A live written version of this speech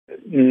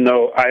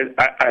No,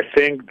 I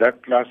think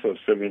that class of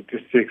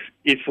 76,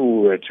 if we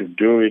were to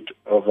do it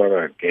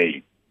over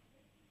again,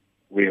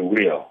 we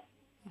will.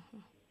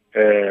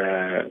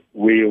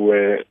 We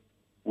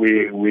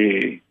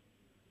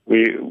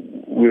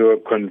were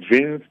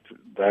convinced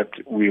that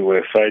we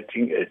were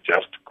fighting a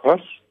just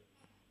cause.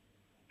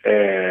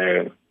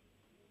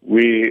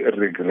 We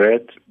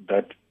regret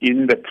that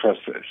in the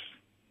process,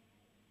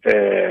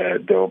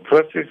 the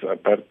oppressive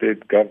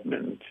apartheid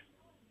government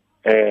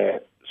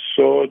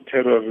saw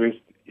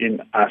terrorists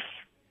in us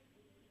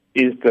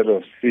instead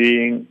of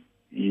seeing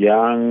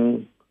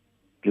young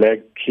black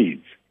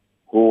kids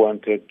who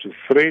wanted to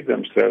free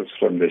themselves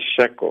from the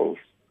shackles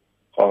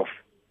of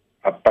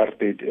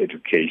apartheid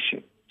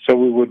education. So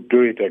we would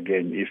do it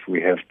again if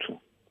we have to.